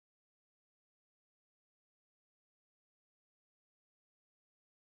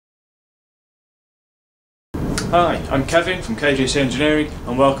Hi, I'm Kevin from KJC Engineering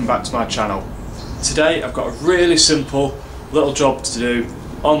and welcome back to my channel. Today I've got a really simple little job to do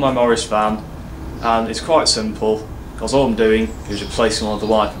on my Morris van, and it's quite simple because all I'm doing is replacing one of the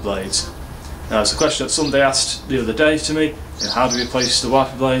wiper blades. Now it's a question that somebody asked the other day to me, how do we replace the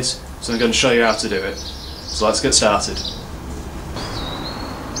wiper blades? So I'm going to show you how to do it. So let's get started.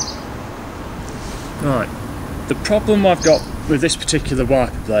 Right, the problem I've got with this particular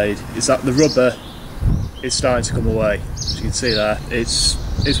wiper blade is that the rubber is starting to come away. As you can see there,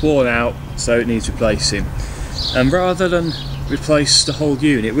 it's worn out, so it needs replacing. And rather than replace the whole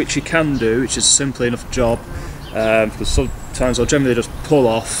unit, which you can do, which is a simple enough job, because sometimes I'll generally just pull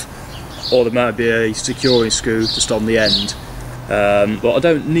off, or there might be a securing screw just on the end. But I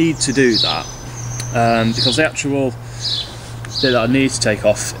don't need to do that, because the actual bit that I need to take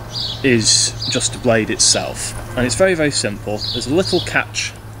off is just the blade itself, and it's very, very simple. There's a little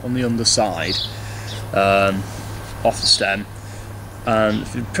catch on the underside off the stem, and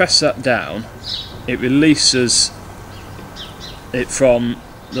if you press that down, it releases it from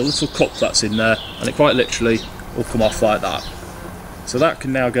the little cup that's in there, and it quite literally will come off like that. So that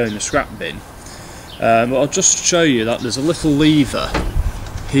can now go in the scrap bin. But I'll just show you that there's a little lever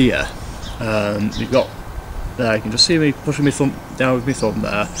here. You've got there, you can just see me pushing my thumb down with my thumb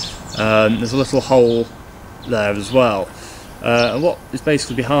there. There's a little hole there as well. And what is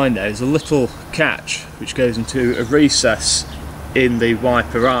basically behind there is a little catch which goes into a recess in the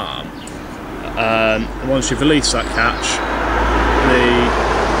wiper arm. And once you've released that catch,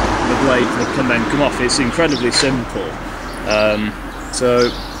 the blade can then come off. It's incredibly simple. So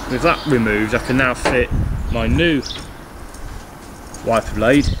with that removed, I can now fit my new wiper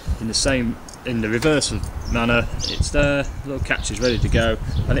blade in the reverse manner. It's there, the little catch is ready to go,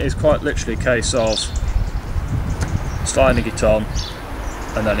 and it is quite literally a case of sliding it on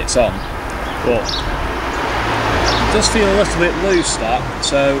and then it's on. But it does feel a little bit loose, that,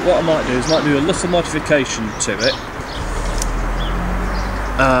 so what I might do is do a little modification to it,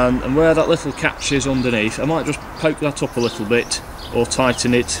 and where that little catch is underneath, I might just poke that up a little bit or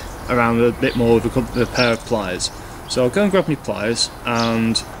tighten it around a bit more with a pair of pliers. So I'll go and grab my pliers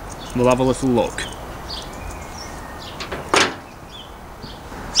and we'll have a little look.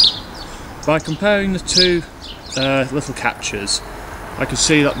 By comparing the two little catches, I can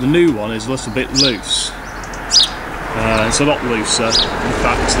see that the new one is a little bit loose. It's a lot looser, in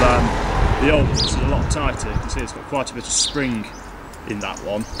fact, than the old one. It's a lot tighter. You can see it's got quite a bit of spring in that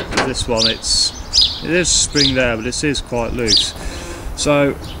one. With this one, it is spring there, but it is quite loose.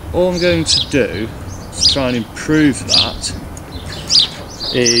 So all I'm going to do to try and improve that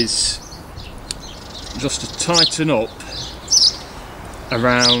is just to tighten up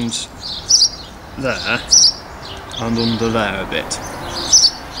around there and under there a bit,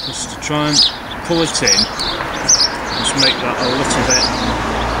 just to try and pull it in, just make that a little bit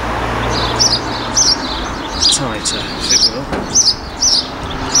tighter, if it will.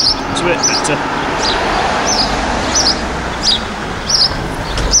 It's a bit better.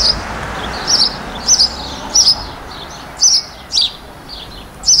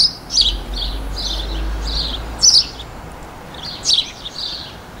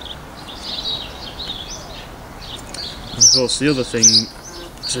 Of course, the other thing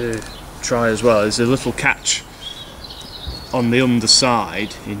to try as well is a little catch on the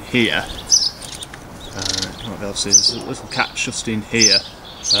underside in here. You might be able to see there's a little catch just in here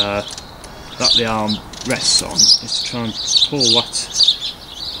that the arm rests on. Is to try and pull that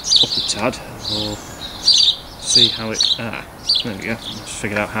up a tad, or see how it. There we go. Let's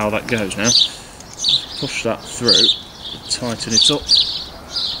figure out how that goes now. Just push that through, tighten it up.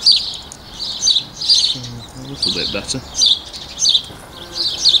 A little bit better.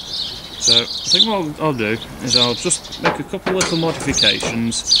 So I think what I'll do is I'll just make a couple little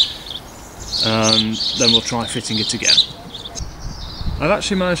modifications and then we'll try fitting it again. I've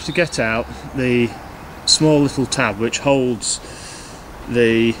actually managed to get out the small little tab which holds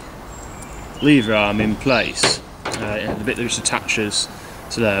the lever arm in place, the bit that just attaches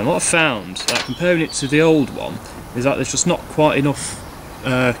to there. And what I've found, that comparing it to the old one, is that there's just not quite enough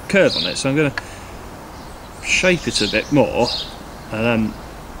curve on it, so I'm going to shape it a bit more and then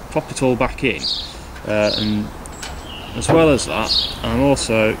pop it all back in, and as well as that I'm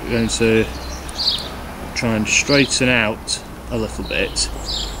also going to try and straighten out a little bit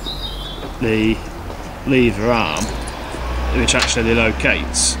the lever arm, which actually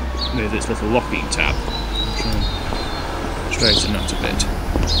locates with its little locking tab. I'll try and straighten that a bit.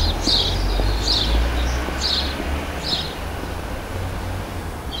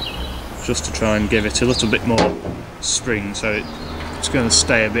 Just to try and give it a little bit more spring, so it's going to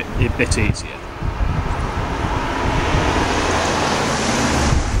stay a bit easier.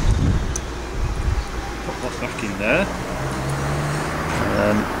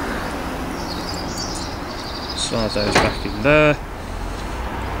 then slide those back in there.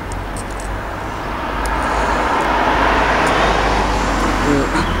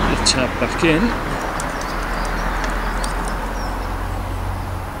 Work the tab back in.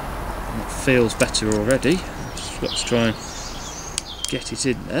 And it feels better already. Just got to try and get it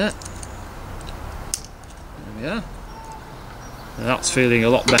in there. There we are. And that's feeling a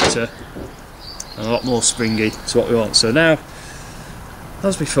lot better and a lot more springy. It's what we want. So now,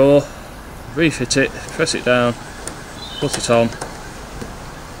 as before, refit it, press it down, put it on,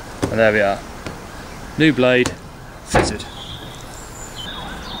 and there we are. New blade fitted.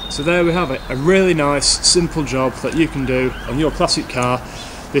 So there we have it, a really nice simple job that you can do on your classic car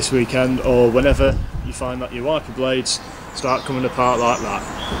this weekend, or whenever you find that your wiper blades start coming apart like that.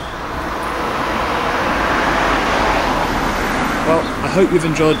 Well, I hope you've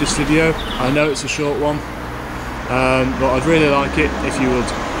enjoyed this video. I know it's a short one, but I'd really like it if you would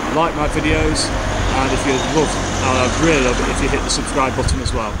like my videos, and if you'd love, and I'd really love it if you hit the subscribe button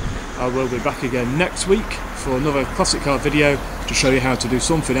as well. I will be back again next week for another classic car video to show you how to do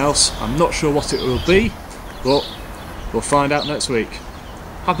something else. I'm not sure what it will be, but we'll find out next week.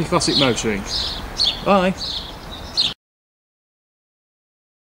 Happy classic motoring. Bye.